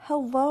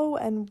Hello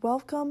and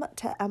welcome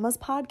to Emma's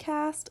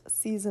Podcast,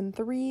 Season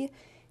 3.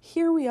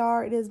 Here we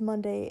are, it is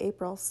Monday,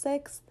 April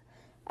 6th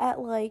at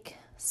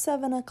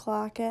 7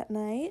 o'clock at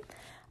night.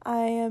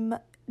 I am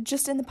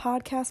just in the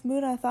podcast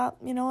mood. I thought,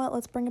 you know what,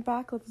 let's bring it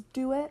back, let's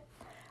do it.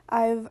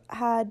 I've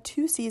had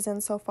 2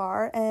 seasons so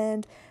far,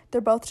 and they're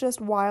both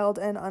just wild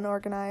and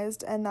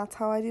unorganized, and that's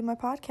how I do my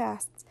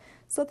podcasts.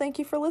 So thank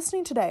you for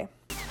listening today.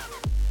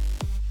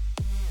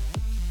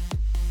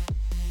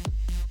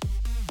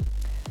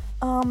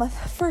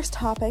 First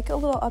topic, a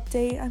little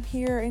update. I'm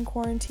here in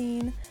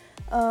quarantine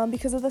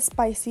because of the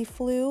spicy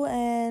flu,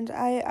 and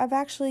I've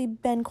actually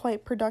been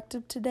quite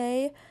productive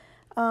today.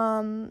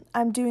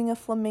 I'm doing a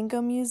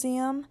flamingo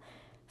museum,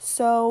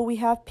 so we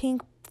have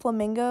pink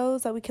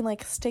flamingos that we can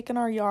stick in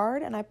our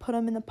yard, and I put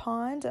them in the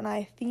pond and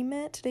I theme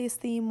it. Today's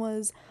theme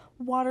was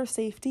water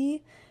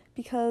safety,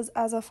 because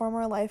as a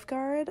former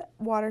lifeguard,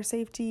 water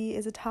safety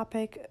is a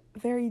topic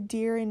very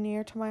dear and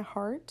near to my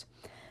heart.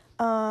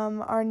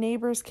 Our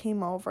neighbors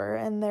came over,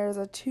 and there's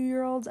a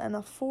 2-year-old and a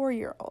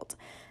 4-year-old.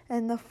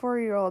 And the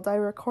 4-year-old, I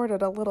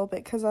recorded a little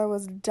bit because I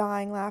was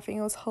dying laughing.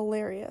 It was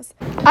hilarious.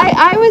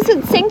 I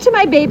was saying to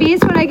my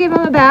babies when I gave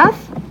them a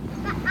bath.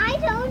 I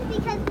don't,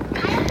 because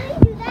I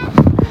only do that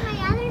to my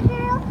other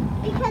girl,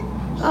 because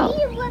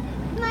she was,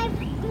 my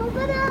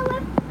Mugada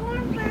was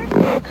born first,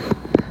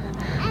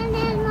 and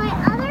then my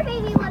other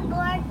baby was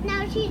born.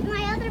 Now she's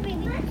my other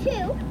baby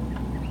too.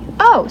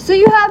 Oh, so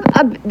you have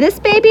this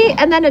baby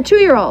and then a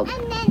 2-year-old.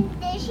 And then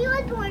she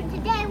was born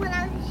today when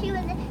she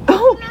was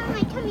Oh. around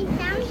my tummy.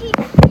 Now she's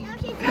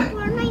just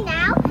born right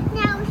now.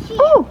 Now she's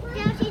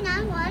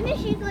not 1.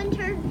 She's going to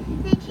turn.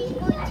 Then she's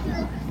going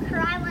to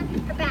cry when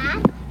her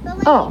bath. But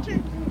when she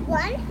turns 1,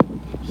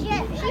 she's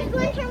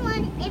going to turn 1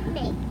 in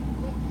May.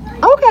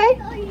 Okay.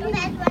 So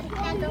that's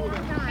a long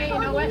time. Hey, you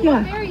know what? Yeah.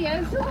 Oh, there he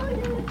is.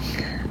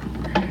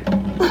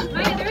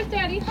 Hi, there's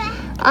Daddy.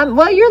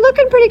 Well, you're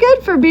looking pretty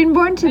good for being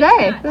born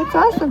today. That's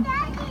awesome.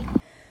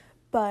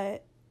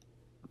 But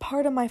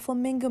part of my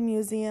flamingo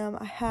museum,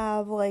 I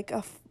have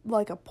a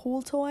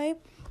pool toy,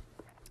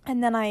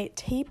 and then I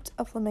taped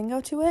a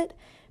flamingo to it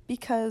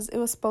because it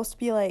was supposed to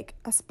be a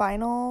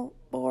spinal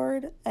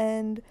board,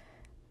 and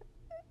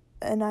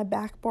I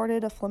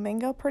backboarded a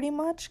flamingo pretty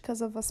much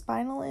because of a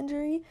spinal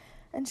injury.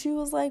 And she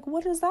was like,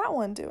 "What is that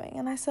one doing?"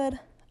 And I said,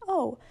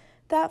 "Oh,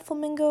 that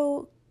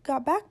flamingo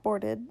got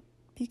backboarded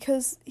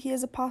because he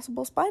has a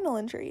possible spinal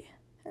injury."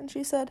 And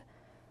she said,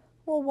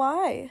 "Well,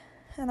 why?"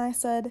 And I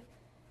said,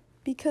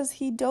 "Because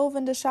he dove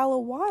into shallow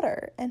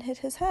water and hit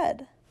his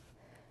head."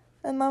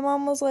 And my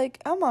mom was like,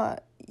 "Emma,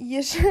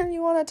 you sure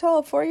you want to tell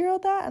a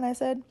 4-year-old that?" And I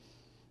said,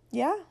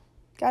 "Yeah,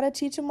 gotta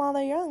teach them while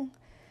they're young.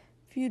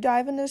 If you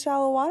dive into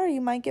shallow water,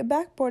 you might get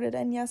backboarded."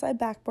 And yes, I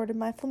backboarded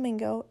my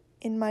flamingo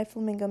in my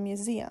flamingo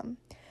museum.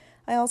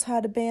 I also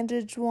had a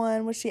bandaged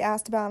one, which she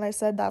asked about, and I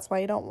said that's why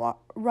you don't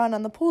run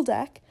on the pool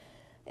deck.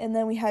 And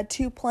then we had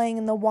 2 playing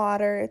in the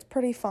water. It's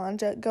pretty fun.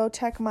 Go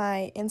check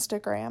my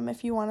Instagram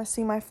if you want to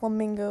see my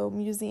flamingo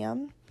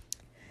museum.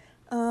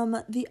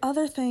 The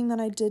other thing that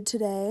I did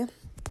today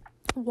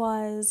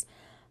was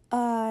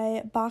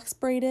I box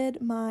braided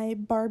my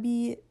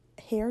Barbie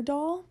hair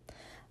doll.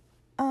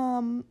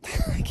 I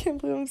can't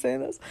believe I'm saying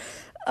this.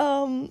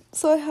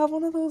 So I have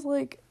one of those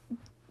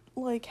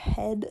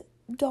head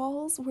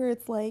dolls where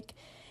it's it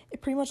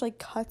pretty much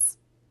cuts.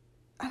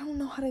 I don't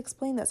know how to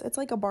explain this. It's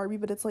like a Barbie,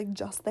 but it's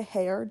just the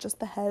hair, just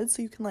the head,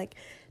 so you can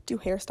do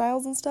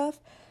hairstyles and stuff.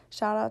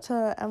 Shout out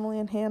to Emily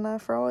and Hannah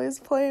for always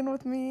playing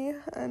with me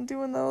and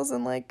doing those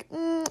in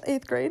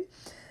 8th grade.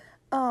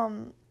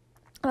 And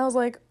I was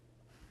like,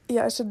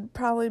 yeah, I should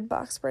probably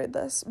box braid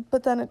this.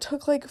 But then it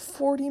took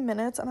 40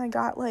 minutes, and I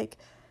got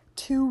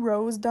 2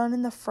 rows done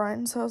in the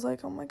front, so I was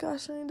like, oh my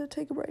gosh, I need to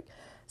take a break.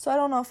 So I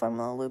don't know if I'm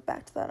gonna loop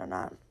back to that or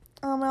not.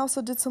 I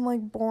also did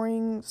some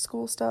boring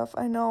school stuff.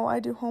 I know I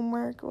do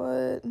homework.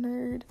 What?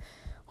 Nerd.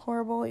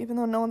 Horrible. Even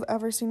though no one's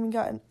ever seen me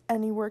get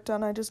any work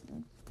done,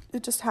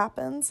 it just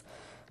happens.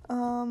 I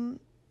don't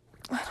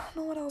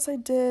know what else I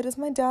did. It's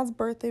my dad's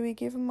birthday. We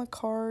gave him a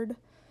card.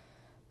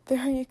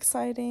 Very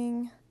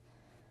exciting.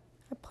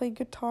 I played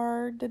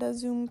guitar, did a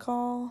Zoom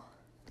call,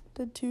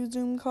 did 2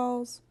 Zoom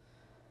calls,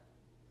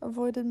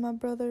 avoided my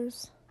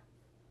brothers.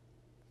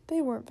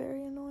 They weren't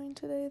very annoying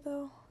today,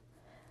 though.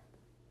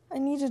 I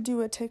need to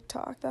do a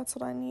TikTok. That's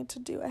what I need to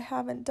do. I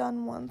haven't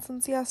done one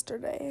since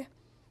yesterday.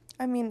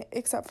 I mean,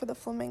 except for the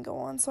flamingo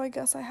one, so I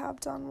guess I have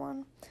done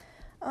one.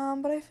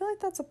 But I feel like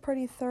that's a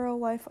pretty thorough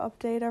life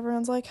update.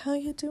 Everyone's like, how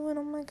you doing?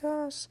 Oh my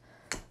gosh.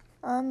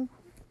 I'm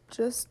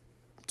just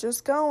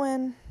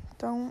going.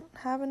 Don't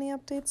have any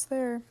updates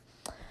there.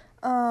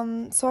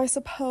 So I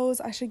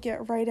suppose I should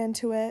get right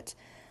into it.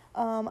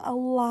 A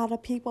lot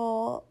of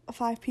people,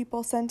 5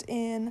 people sent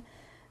in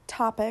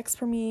topics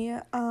for me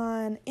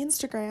on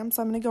Instagram,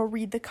 so I'm going to go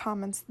read the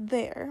comments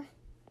there.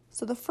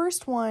 So the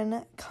first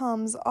one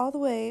comes all the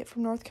way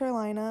from North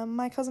Carolina,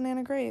 my cousin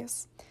Anna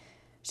Grace.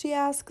 She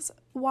asks,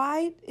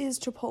 why is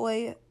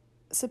Chipotle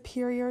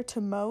superior to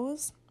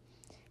Moe's?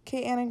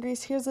 Okay, Anna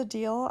Grace, here's the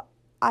deal.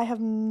 I have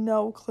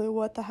no clue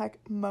what the heck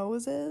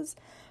Moe's is,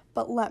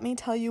 but let me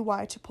tell you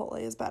why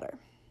Chipotle is better.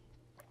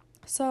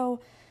 So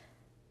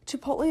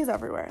Chipotle is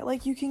everywhere.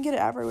 Like, you can get it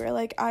everywhere.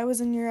 Like, I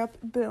was in Europe,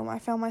 boom, I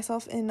found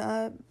myself in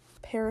a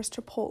Paris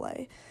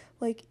Chipotle.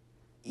 Like,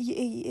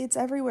 it's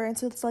everywhere, and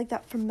so it's like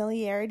that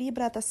familiarity,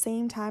 but at the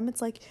same time,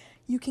 it's like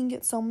you can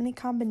get so many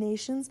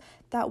combinations.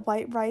 That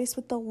white rice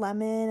with the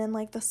lemon and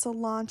like the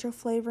cilantro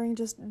flavoring,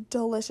 just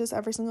delicious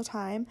every single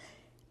time.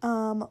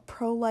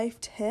 Pro-life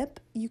tip,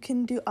 you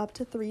can do up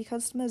to 3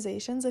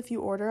 customizations if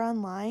you order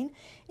online,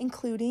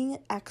 including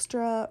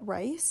extra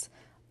rice.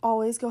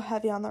 Always go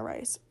heavy on the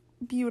rice.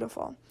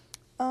 Beautiful.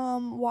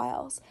 What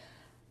else?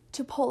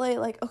 Chipotle,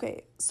 like,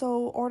 okay,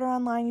 so order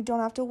online, you don't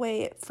have to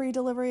wait. Free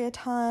delivery a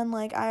ton.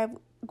 Like, I have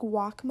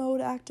guac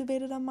mode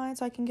activated on mine,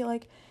 so I can get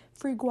like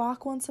free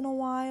guac once in a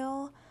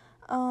while.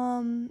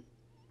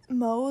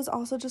 Moe's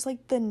also, just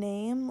like the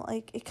name,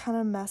 like, it kind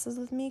of messes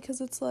with me because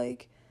it's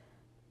like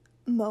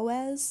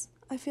Moez,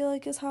 I feel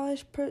like is how I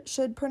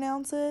should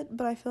pronounce it,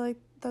 but I feel like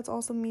that's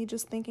also me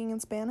just thinking in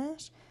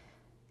Spanish.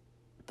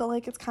 But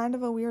like, it's kind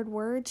of a weird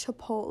word.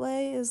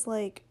 Chipotle is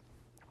like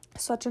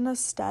such an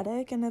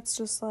aesthetic, and it's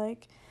just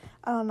like,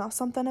 I don't know,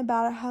 something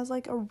about it has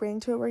like a ring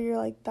to it where you're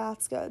like,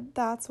 that's good,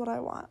 that's what I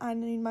want, I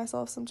need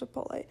myself some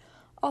Chipotle.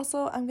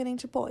 Also, I'm getting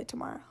Chipotle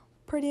tomorrow.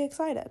 Pretty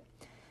excited.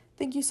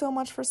 Thank you so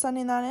much for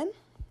sending that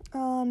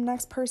in.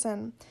 Next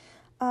person.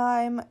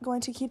 I'm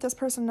going to keep this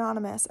person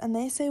anonymous, and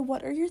they say,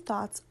 what are your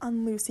thoughts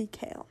on Lucy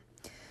Kale?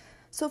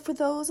 So for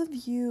those of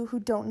you who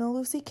don't know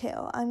Lucy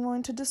Kale, I'm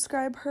going to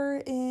describe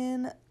her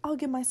in, I'll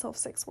give myself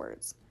 6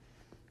 words.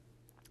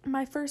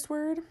 My first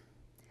word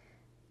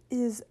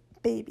is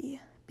baby,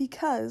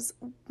 because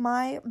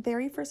my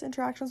very first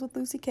interactions with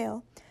Lucy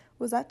Kale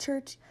was at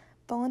church,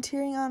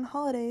 volunteering on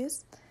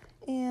holidays,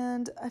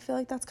 and I feel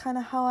like that's kind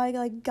of how I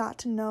like got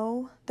to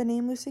know the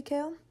name Lucy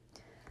Kale.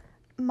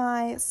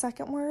 My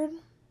second word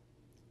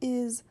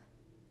is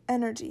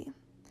energy,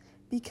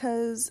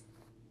 because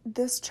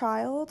this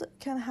child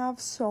can have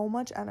so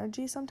much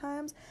energy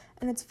sometimes,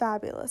 and it's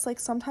fabulous. Like,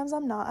 sometimes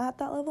I'm not at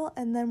that level,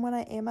 and then when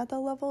I am at that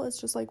level, it's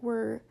just like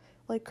we're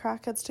like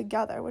crackheads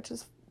together, which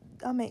is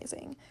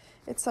amazing.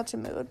 It's such a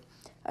mood.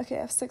 Okay,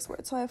 I have 6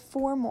 words, so I have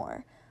 4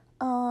 more.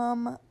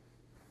 I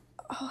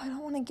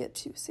don't want to get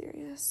too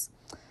serious.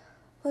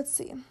 Let's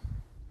see.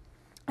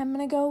 I'm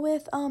gonna go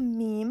with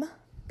meme,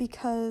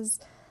 because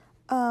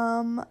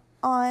on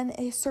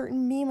a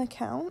certain meme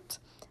account,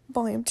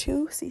 volume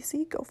 2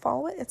 CC, go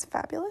follow it, it's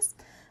fabulous.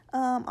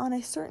 On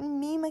a certain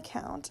meme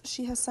account,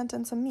 she has sent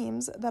in some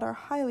memes that are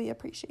highly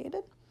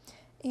appreciated,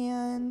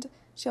 and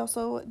she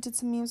also did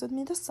some memes with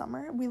me this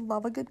summer. We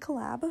love a good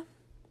collab.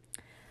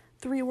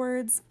 3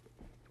 words,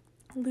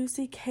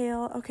 Lucy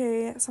Kale.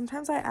 Okay,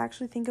 sometimes I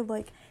actually think of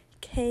like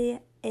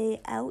Kale,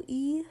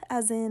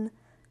 as in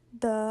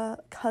the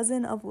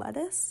cousin of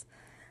lettuce,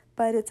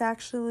 but it's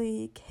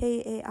actually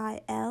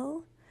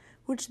Kail,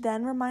 which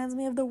then reminds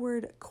me of the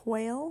word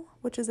quail,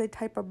 which is a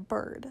type of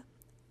bird.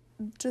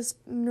 Just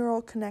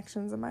neural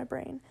connections in my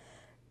brain.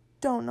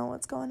 Don't know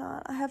what's going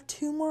on. I have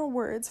 2 more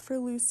words for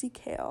Lucy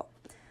Kale.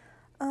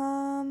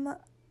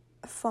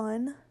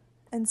 Fun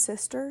and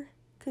sister,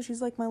 because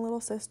she's like my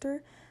little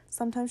sister.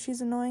 Sometimes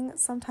she's annoying,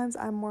 sometimes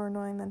I'm more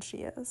annoying than she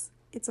is.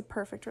 It's a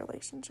perfect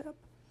relationship.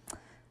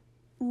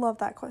 Love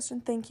that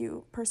question. Thank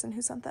you, person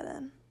who sent that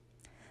in.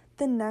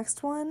 The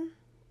next one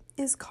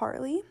is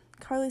Carly.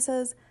 Carly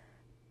says,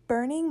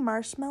 burning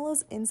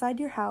marshmallows inside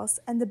your house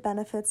and the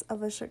benefits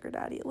of a sugar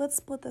daddy. Let's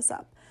split this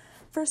up.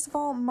 First of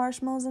all,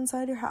 marshmallows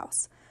inside your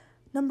house.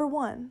 Number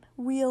 1,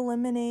 we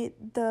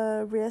eliminate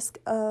the risk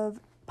of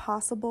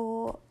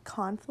possible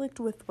conflict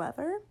with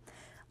weather.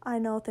 I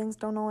know things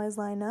don't always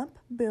line up.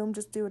 Boom,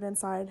 just do it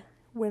inside.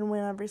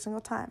 Win-win every single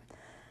time.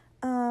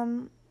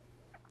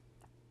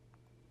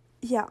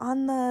 Yeah,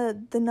 on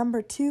the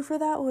number 2 for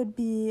that would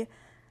be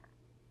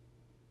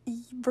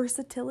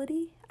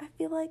versatility, I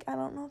feel like. I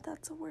don't know if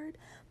that's a word.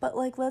 But,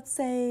 like, let's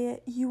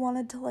say you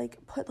wanted to,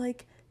 like, put,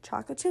 like,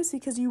 chocolate chips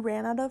because you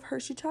ran out of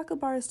Hershey chocolate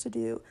bars to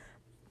do.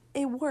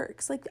 It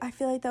works. Like, I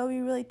feel like that would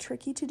be really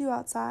tricky to do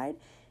outside.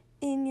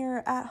 In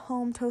your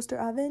at-home toaster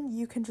oven,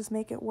 you can just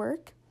make it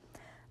work.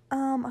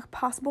 A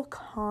possible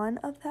con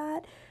of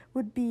that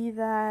would be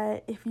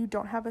that if you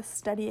don't have a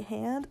steady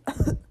hand,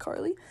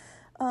 Carly,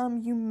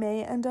 you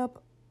may end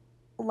up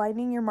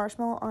lighting your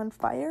marshmallow on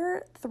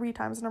fire 3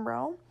 times in a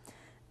row.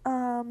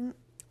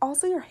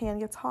 Also, your hand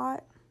gets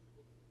hot,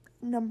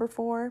 number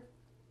 4.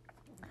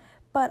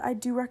 But I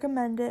do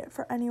recommend it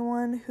for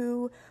anyone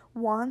who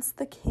wants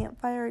the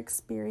campfire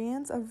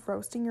experience of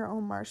roasting your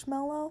own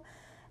marshmallow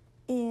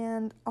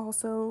and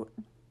also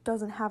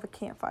doesn't have a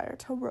campfire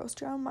to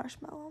roast your own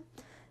marshmallow.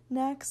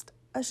 Next,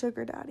 a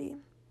sugar daddy.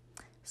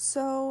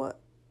 So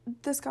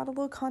this got a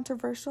little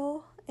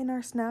controversial in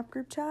our Snap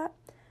group chat,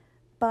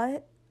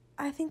 but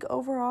I think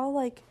overall,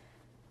 like,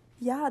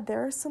 yeah,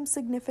 there are some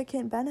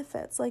significant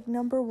benefits. Like,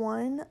 number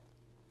 1,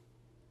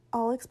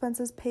 all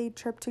expenses paid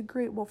trip to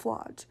Great Wolf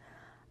Lodge.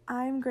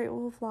 I'm Great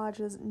Wolf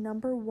Lodge's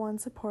number 1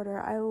 supporter.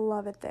 I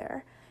love it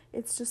there.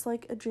 It's just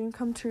like a dream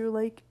come true,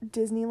 like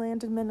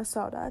Disneyland in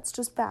Minnesota. It's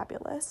just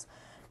fabulous.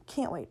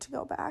 Can't wait to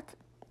go back.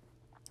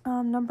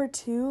 Number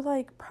 2,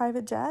 like,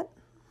 private jet.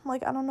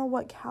 Like, I don't know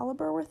what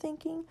caliber we're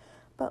thinking,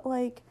 but,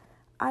 like,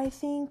 I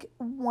think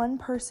one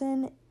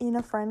person in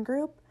a friend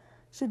group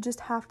should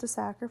just have to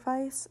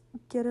sacrifice,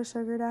 get a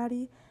sugar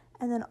daddy,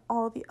 and then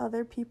all the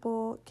other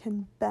people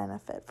can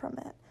benefit from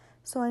it.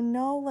 So I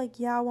know, like,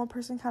 yeah, one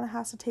person kind of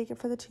has to take it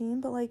for the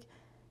team, but, like,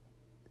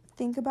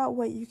 think about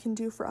what you can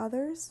do for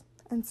others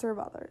and serve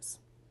others.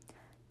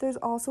 There's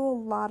also a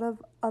lot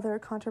of other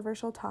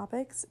controversial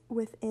topics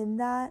within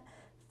that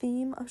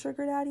theme of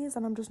sugar daddies,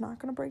 and I'm just not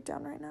going to break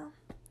down right now.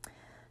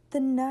 The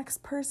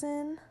next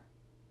person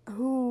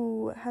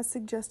who has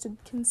suggested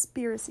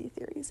conspiracy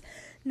theories.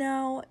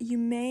 Now, you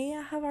may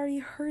have already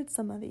heard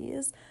some of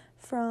these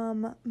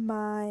from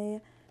my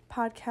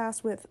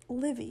podcast with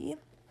Livy,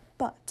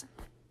 but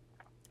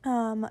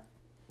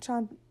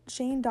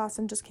Shane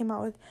Dawson just came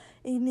out with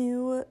a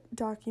new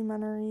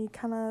documentary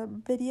kind of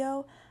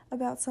video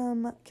about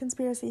some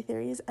conspiracy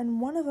theories,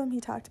 and one of them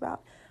he talked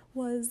about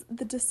was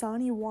the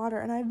Dasani water,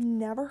 and I've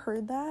never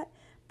heard that,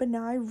 but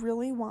now I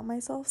really want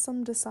myself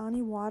some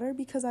Dasani water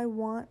because I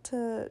want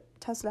to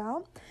test it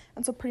out.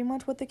 And so pretty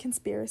much what the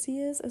conspiracy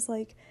is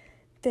like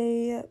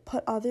they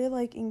put other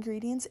like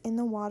ingredients in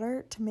the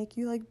water to make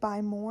you like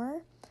buy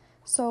more.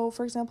 So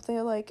for example,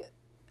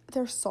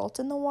 there's salt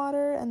in the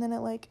water, and then it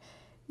like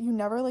you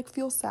never like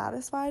feel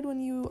satisfied when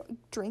you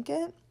drink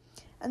it.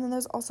 And then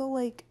there's also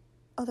like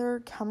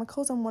other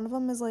chemicals, and one of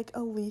them is like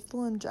a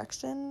lethal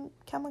injection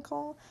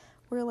chemical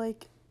where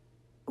like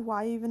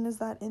why even is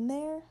that in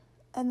there?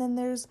 And then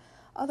there's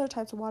other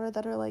types of water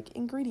that are like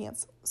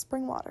ingredients,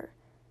 spring water.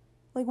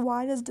 Like,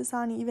 why does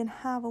Dasani even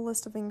have a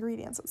list of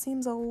ingredients? It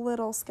seems a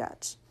little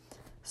sketch.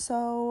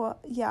 So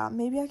yeah,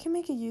 maybe I can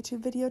make a YouTube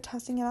video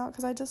testing it out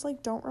because I just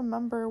like don't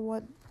remember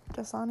what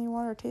Dasani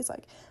water tastes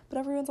like. But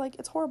everyone's like,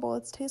 it's horrible,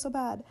 it tastes so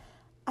bad.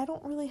 I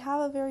don't really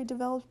have a very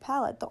developed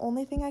palate. The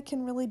only thing I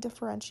can really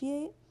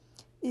differentiate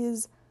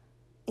is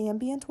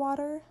ambient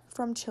water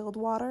from chilled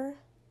water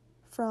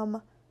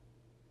from,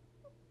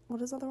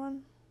 what is the other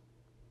one?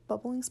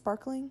 Bubbling,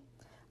 sparkling?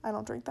 I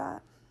don't drink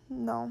that.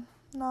 No,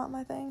 not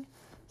my thing.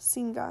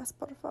 Sin gas,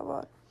 por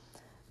favor.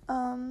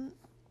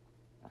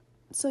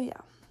 So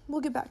yeah,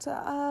 we'll get back to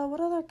that. What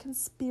other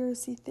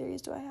conspiracy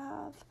theories do I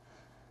have?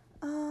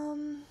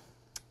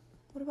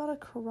 What about a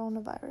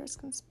coronavirus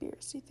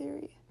conspiracy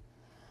theory?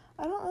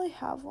 I don't really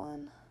have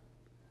one.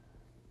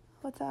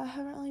 I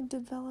haven't really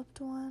developed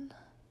one.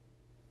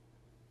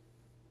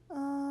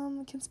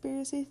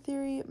 Conspiracy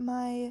theory,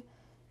 my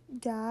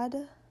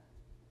dad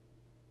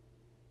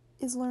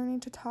is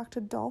learning to talk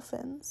to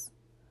dolphins.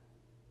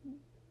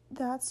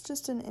 That's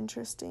just an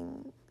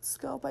interesting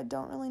scope. I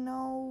don't really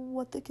know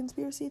what the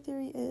conspiracy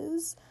theory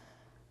is.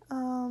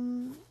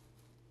 But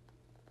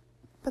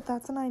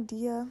that's an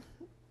idea.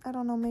 I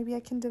don't know, maybe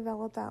I can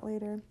develop that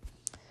later.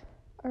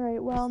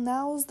 Alright, well,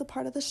 now is the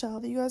part of the show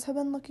that you guys have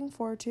been looking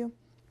forward to.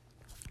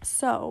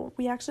 So,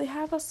 we actually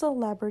have a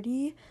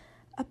celebrity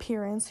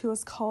appearance who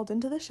was called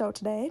into the show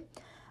today.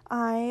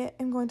 I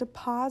am going to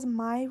pause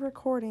my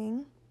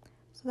recording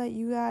so that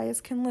you guys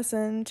can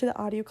listen to the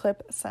audio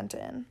clip sent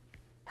in.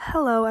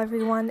 Hello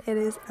everyone, it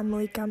is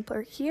Emily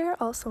Gempler here,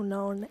 also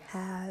known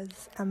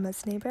as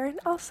Emma's neighbor and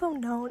also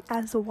known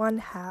as one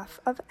half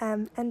of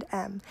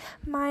M&M,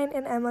 mine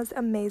and Emma's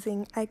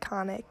amazing,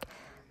 iconic,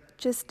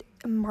 just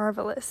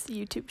marvelous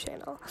YouTube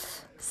channel.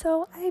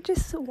 So I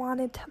just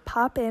wanted to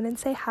pop in and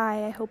say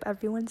hi. I hope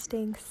everyone's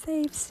staying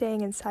safe,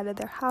 staying inside of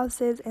their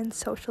houses, and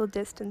social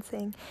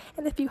distancing.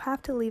 And if you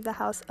have to leave the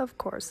house, of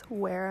course,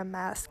 wear a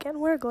mask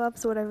and wear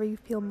gloves, whatever you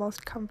feel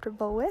most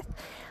comfortable with.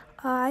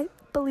 I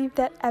believe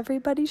that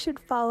everybody should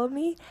follow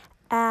me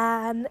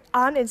on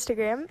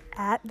Instagram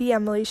at The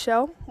Emily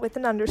Show with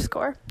an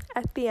underscore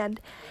at the end.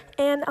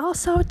 And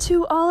also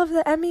to all of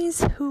the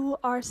Emmys who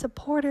are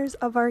supporters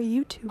of our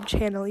YouTube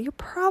channel. You're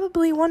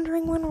probably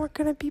wondering when we're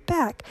going to be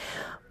back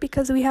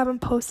because we haven't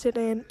posted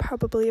in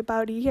probably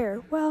about a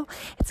year. Well,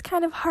 it's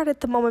kind of hard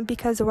at the moment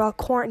because we're all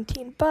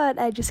quarantined, but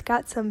I just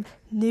got some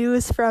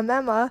news from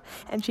Emma,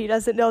 and she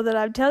doesn't know that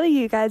I'm telling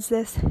you guys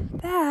this,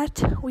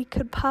 that we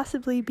could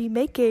possibly be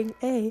making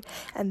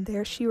And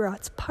There She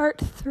Rots Part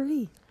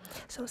 3.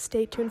 So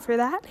stay tuned for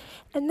that.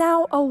 And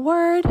now a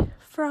word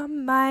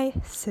from my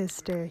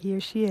sister.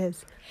 Here she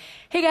is.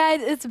 Hey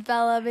guys, it's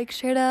Bella. Make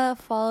sure to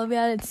follow me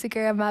on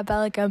Instagram at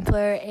Bella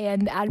Gempler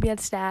and add me on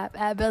Snap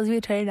at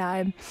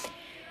BellsView29.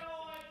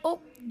 Oh,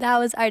 that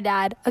was our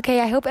dad.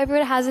 Okay, I hope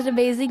everyone has an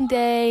amazing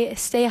day.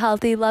 Stay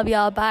healthy. Love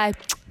y'all. Bye.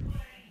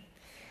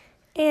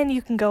 And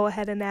you can go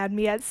ahead and add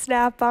me at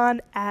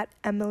Snap-on at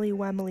Emily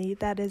Wemley.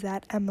 That is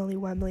at Emily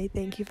Wemley.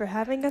 Thank you for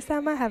having us,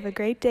 Emma. Have a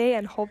great day,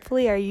 and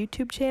hopefully our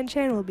YouTube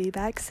channel will be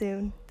back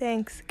soon.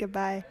 Thanks.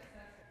 Goodbye.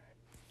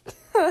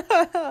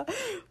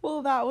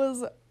 Well, that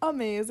was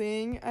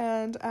amazing,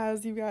 and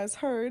as you guys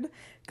heard,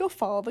 go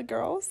follow the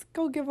girls.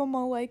 Go give them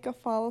a like, a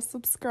follow,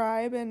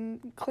 subscribe,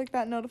 and click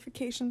that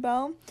notification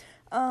bell.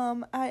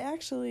 I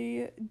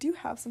actually do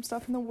have some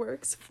stuff in the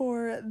works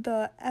for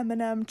the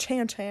M&M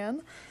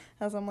Chan,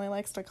 as Emily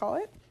likes to call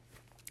it.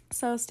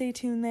 So stay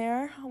tuned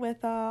there.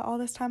 With all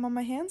this time on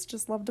my hands,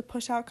 just love to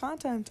push out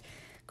content.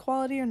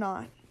 quality or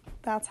not.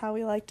 That's how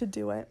we like to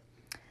do it.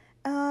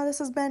 This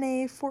has been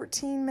a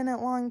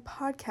 14-minute long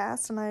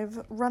podcast, and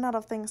I've run out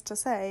of things to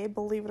say,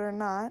 believe it or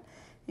not.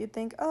 You'd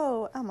think,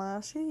 oh,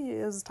 Emma, she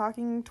is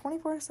talking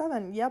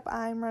 24/7. Yep,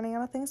 I'm running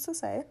out of things to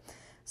say.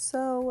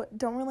 So,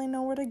 don't really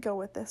know where to go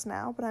with this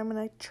now, but I'm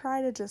going to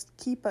try to just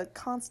keep a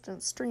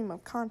constant stream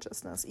of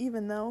consciousness,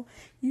 even though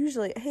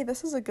usually, hey,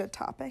 this is a good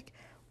topic.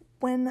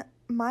 When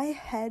my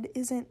head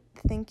isn't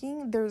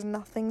thinking, there's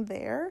nothing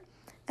there,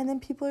 and then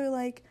people are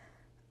like,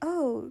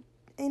 oh,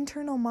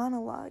 internal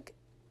monologue.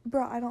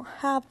 Bro, I don't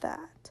have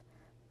that.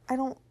 I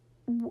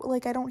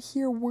don't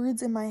hear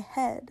words in my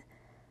head.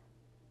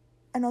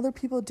 And other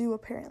people do,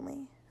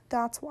 apparently.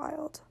 That's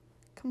wild.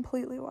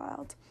 Completely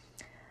wild.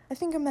 I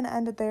think I'm going to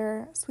end it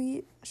there.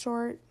 Sweet,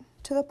 short,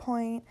 to the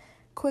point,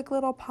 quick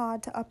little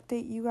pod to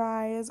update you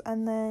guys,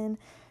 and then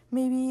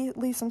maybe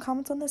leave some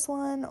comments on this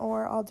one,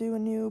 or I'll do a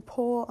new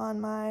poll on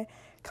my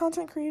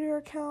content creator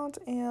account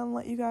and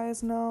let you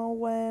guys know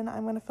when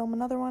I'm going to film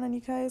another one, and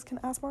you guys can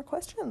ask more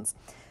questions.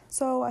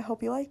 So I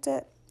hope you liked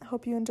it. I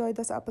hope you enjoyed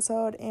this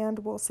episode, and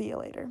we'll see you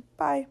later.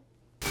 Bye.